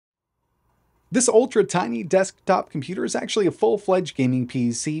This ultra tiny desktop computer is actually a full-fledged gaming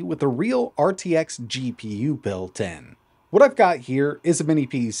PC with a real RTX GPU built in. What I've got here is a mini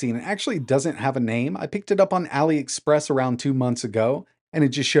PC and it actually doesn't have a name. I picked it up on AliExpress around 2 months ago and it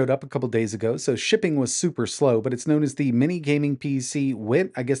just showed up a couple days ago, so shipping was super slow, but it's known as the mini gaming PC with,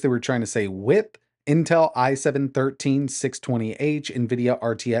 I guess they were trying to say with, Intel i7-13620H, NVIDIA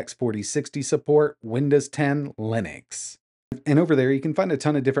RTX 4060 support, Windows 10, Linux. And over there, you can find a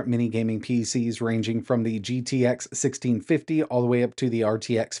ton of different mini gaming PCs ranging from the GTX 1650 all the way up to the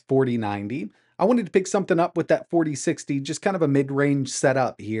RTX 4090. I wanted to pick something up with that 4060, just kind of a mid-range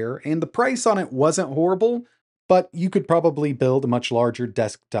setup here, and the price on it wasn't horrible, but you could probably build a much larger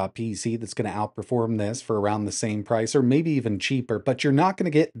desktop PC that's going to outperform this for around the same price or maybe even cheaper, but you're not going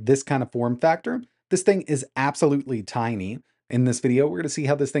to get this kind of form factor. This thing is absolutely tiny. In this video, we're going to see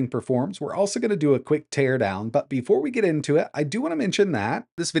how this thing performs. We're also going to do a quick teardown, but before we get into it, I do want to mention that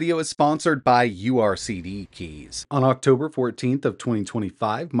this video is sponsored by URCD keys. On October 14th of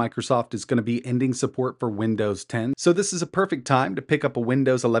 2025, Microsoft is going to be ending support for Windows 10, so this is a perfect time to pick up a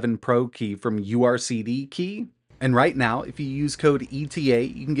Windows 11 Pro key from URCD key. And right now, if you use code ETA,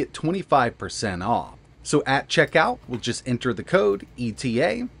 you can get 25% off. So at checkout, we'll just enter the code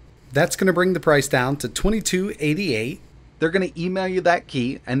ETA. That's going to bring the price down to $22.88. They're going to email you that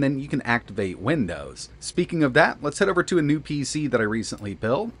key and then you can activate Windows. Speaking of that, let's head over to a new PC that I recently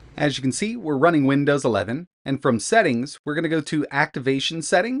built. As you can see, we're running Windows 11, and from settings, we're going to go to activation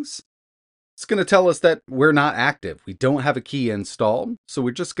settings. It's going to tell us that we're not active. We don't have a key installed, so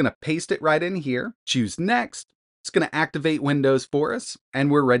we're just going to paste it right in here, choose next. It's going to activate Windows for us, and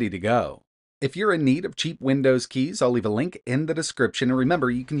we're ready to go. If you're in need of cheap Windows keys, I'll leave a link in the description, and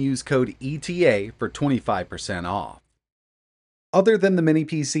remember, you can use code ETA for 25% off. Other than the mini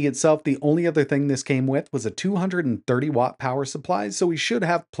PC itself, the only other thing this came with was a 230 watt power supply, so we should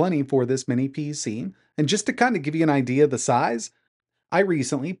have plenty for this mini PC. And just to kind of give you an idea of the size, I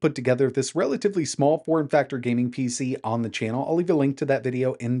recently put together this relatively small form factor gaming PC on the channel. I'll leave a link to that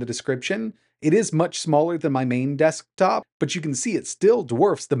video in the description. It is much smaller than my main desktop, but you can see it still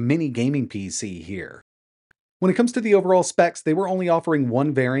dwarfs the mini gaming PC here. When it comes to the overall specs, they were only offering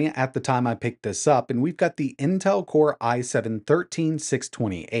one variant at the time I picked this up, and we've got the Intel Core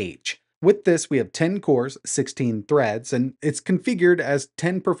i7-13620H. With this, we have 10 cores, 16 threads, and it's configured as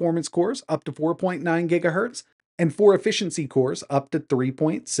 10 performance cores up to 4.9 GHz and 4 efficiency cores up to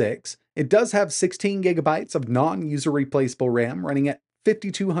 3.6. It does have 16 GB of non-user replaceable RAM running at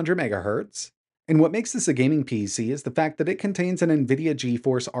 5200 MHz. And what makes this a gaming PC is the fact that it contains an NVIDIA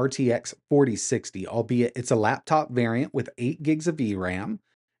GeForce RTX 4060, albeit it's a laptop variant with 8 gigs of VRAM.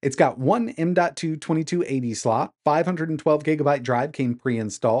 It's got one M.2 2280 slot, 512 GB drive came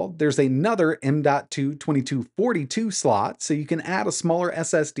pre-installed. There's another M.2 2242 slot, so you can add a smaller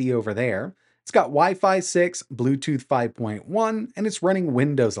SSD over there. It's got Wi-Fi 6, Bluetooth 5.1, and it's running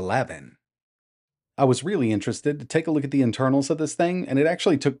Windows 11. I was really interested to take a look at the internals of this thing, and it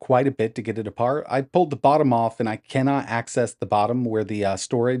actually took quite a bit to get it apart. I pulled the bottom off and I cannot access the bottom where the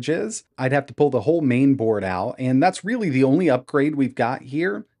storage is. I'd have to pull the whole main board out, and that's really the only upgrade we've got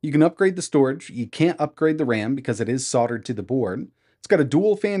here. You can upgrade the storage, you can't upgrade the RAM because it is soldered to the board. It's got a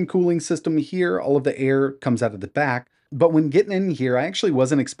dual fan cooling system here, all of the air comes out of the back. But when getting in here, I actually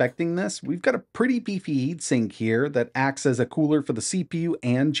wasn't expecting this. We've got a pretty beefy heatsink here that acts as a cooler for the CPU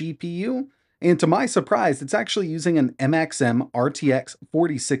and GPU. And to my surprise, it's actually using an MXM RTX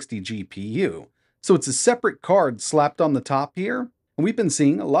 4060 GPU. So it's a separate card slapped on the top here. And we've been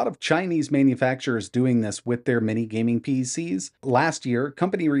seeing a lot of Chinese manufacturers doing this with their mini gaming PCs. Last year, a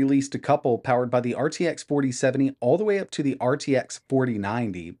company released a couple powered by the RTX 4070 all the way up to the RTX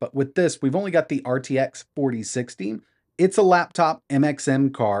 4090. But with this, we've only got the RTX 4060. It's a laptop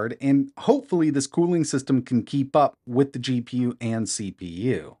MXM card, and hopefully this cooling system can keep up with the GPU and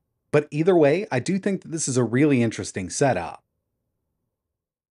CPU. But either way, I do think that this is a really interesting setup.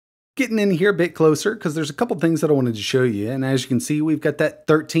 Getting in here a bit closer, because there's a couple things that I wanted to show you, and as you can see, we've got that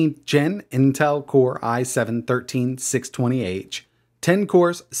 13th gen Intel Core i7-13620H, 10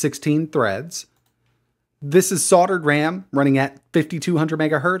 cores, 16 threads. This is soldered RAM running at 5200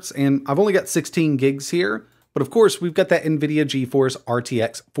 MHz, and I've only got 16 gigs here. But of course, we've got that NVIDIA GeForce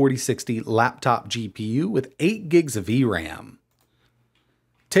RTX 4060 laptop GPU with 8 gigs of VRAM.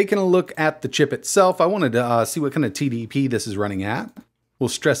 Taking a look at the chip itself, I wanted to see what kind of TDP this is running at. We'll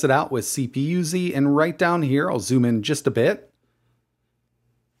stress it out with CPU-Z, and right down here, I'll zoom in just a bit.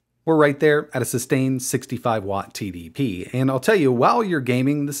 We're right there at a sustained 65 watt TDP. And I'll tell you, while you're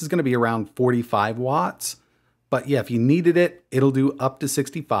gaming, this is going to be around 45 watts. But yeah, if you needed it, it'll do up to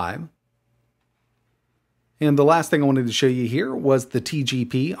 65. And the last thing I wanted to show you here was the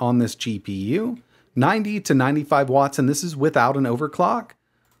TGP on this GPU, 90 to 95 watts, and this is without an overclock.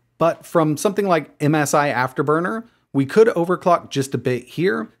 But from something like MSI Afterburner, we could overclock just a bit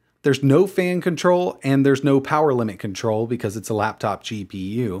here. There's no fan control and there's no power limit control because it's a laptop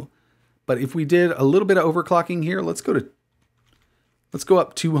GPU. But if we did a little bit of overclocking here, let's go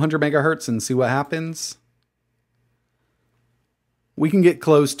up 200 megahertz and see what happens. We can get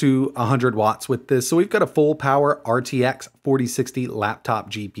close to 100 watts with this. So we've got a full power RTX 4060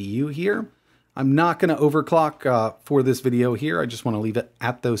 laptop GPU here. I'm not going to overclock for this video here. I just want to leave it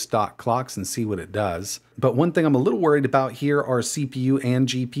at those stock clocks and see what it does. But one thing I'm a little worried about here are CPU and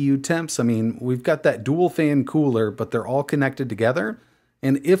GPU temps. I mean, we've got that dual fan cooler, but they're all connected together.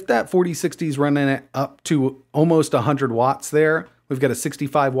 And if that 4060 is running it up to almost 100 watts there, we've got a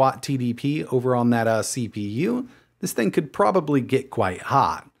 65 watt TDP over on that CPU. This thing could probably get quite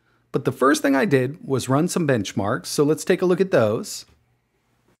hot. But the first thing I did was run some benchmarks. So let's take a look at those.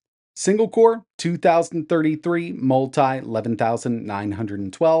 Single core, 2033, multi,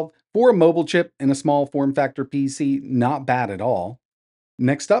 11,912. For a mobile chip and a small form factor PC, not bad at all.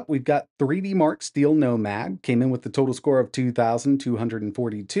 Next up, we've got 3D Mark Steel Nomad, came in with the total score of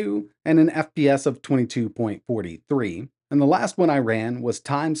 2,242 and an FPS of 22.43. And the last one I ran was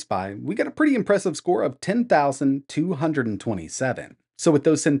Time Spy. We got a pretty impressive score of 10,227. So with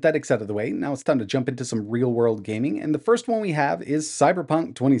those synthetics out of the way, now it's time to jump into some real world gaming. And the first one we have is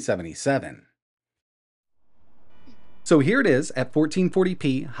Cyberpunk 2077. So here it is at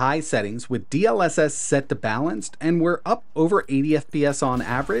 1440p high settings with DLSS set to balanced, and we're up over 80 FPS on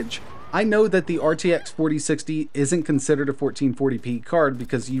average. I know that the RTX 4060 isn't considered a 1440p card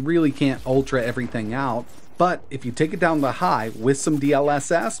because you really can't ultra everything out, but if you take it down to high with some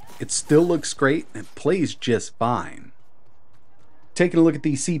DLSS, it still looks great and plays just fine. Taking a look at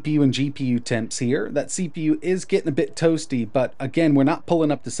the CPU and GPU temps here, that CPU is getting a bit toasty, but again, we're not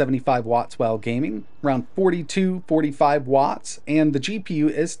pulling up to 75 watts while gaming, around 42, 45 watts, and the GPU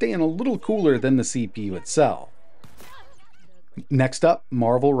is staying a little cooler than the CPU itself. Next up,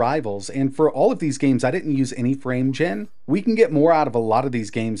 Marvel Rivals, and for all of these games, I didn't use any frame gen. We can get more out of a lot of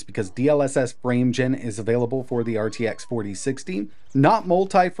these games because DLSS frame gen is available for the RTX 4060. Not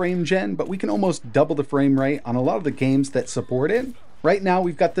multi-frame gen, but we can almost double the frame rate on a lot of the games that support it. Right now,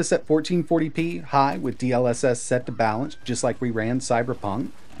 we've got this at 1440p high with DLSS set to balance, just like we ran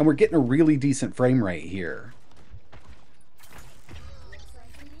Cyberpunk, and we're getting a really decent frame rate here.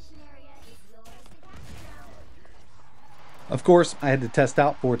 Of course, I had to test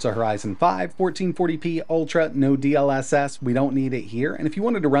out Forza Horizon 5, 1440p Ultra, no DLSS, we don't need it here. And if you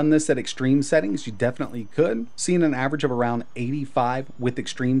wanted to run this at extreme settings, you definitely could, seeing an average of around 85 with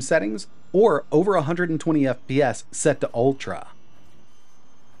extreme settings, or over 120 FPS set to Ultra.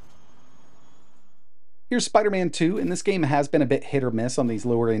 Here's Spider-Man 2, and this game has been a bit hit or miss on these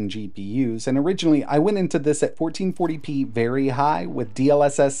lower end GPUs, and originally I went into this at 1440p very high with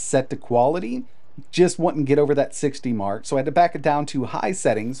DLSS set to quality, just wanting to get over that 60 mark, so I had to back it down to high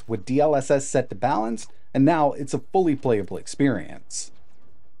settings with DLSS set to balanced, and now it's a fully playable experience.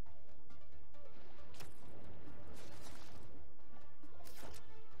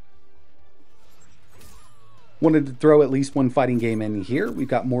 Wanted to throw at least one fighting game in here. We've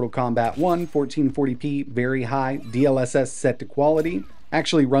got Mortal Kombat 1, 1440p, very high, DLSS set to quality.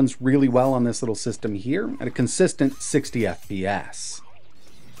 Actually runs really well on this little system here at a consistent 60 FPS.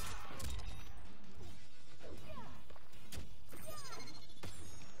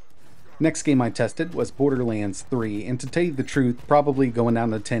 Next game I tested was Borderlands 3, and to tell you the truth, probably going down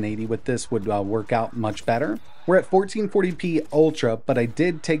to 1080 with this would work out much better. We're at 1440p Ultra, but I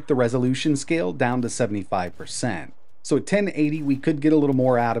did take the resolution scale down to 75%. So at 1080 we could get a little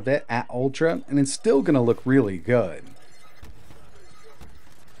more out of it at Ultra, and it's still going to look really good.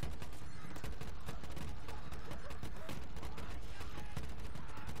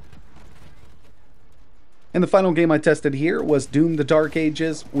 And the final game I tested here was Doom: The Dark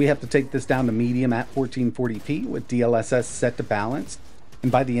Ages. We have to take this down to medium at 1440p with DLSS set to balance.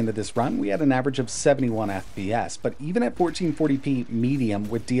 And by the end of this run, we had an average of 71 FPS. But even at 1440p medium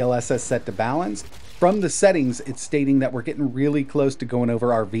with DLSS set to balance, from the settings, it's stating that we're getting really close to going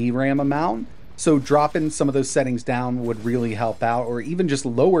over our VRAM amount. So dropping some of those settings down would really help out, or even just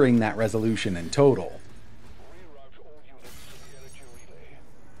lowering that resolution in total.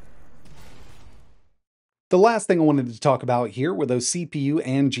 The last thing I wanted to talk about here were those CPU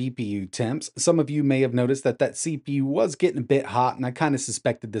and GPU temps. Some of you may have noticed that CPU was getting a bit hot, and I kind of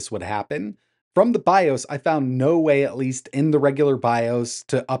suspected this would happen. From the BIOS, I found no way, at least in the regular BIOS,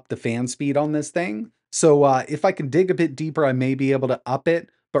 to up the fan speed on this thing. So if I can dig a bit deeper, I may be able to up it,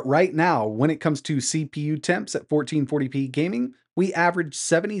 But right now, when it comes to CPU temps at 1440p gaming, we averaged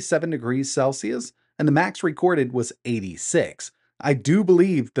 77 degrees Celsius, and the max recorded was 86. I do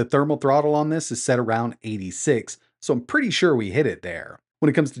believe the thermal throttle on this is set around 86, so I'm pretty sure we hit it there. When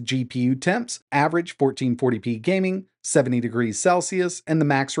it comes to GPU temps, average 1440p gaming, 70 degrees Celsius, and the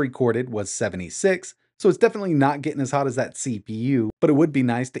max recorded was 76, so it's definitely not getting as hot as that CPU, but it would be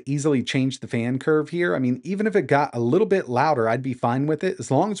nice to easily change the fan curve here. I mean, even if it got a little bit louder, I'd be fine with it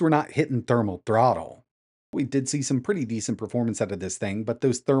as long as we're not hitting thermal throttle. We did see some pretty decent performance out of this thing, but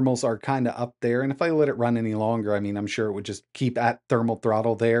those thermals are kind of up there, and if I let it run any longer, I mean, I'm sure it would just keep at thermal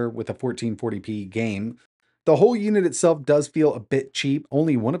throttle there with a 1440p game. The whole unit itself does feel a bit cheap.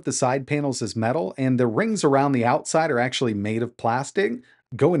 Only one of the side panels is metal, and the rings around the outside are actually made of plastic.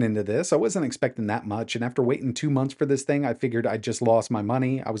 Going into this, I wasn't expecting that much, and after waiting 2 months for this thing, I figured I just lost my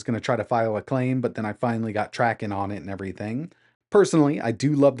money. I was going to try to file a claim, but then I finally got tracking on it and everything. Personally, I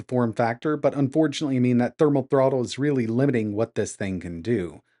do love the form factor, but unfortunately, I mean, that thermal throttle is really limiting what this thing can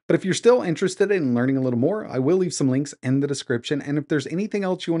do. But if you're still interested in learning a little more, I will leave some links in the description. And if there's anything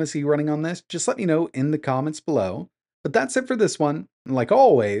else you want to see running on this, just let me know in the comments below. But that's it for this one. And like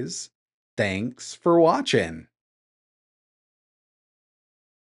always, thanks for watching.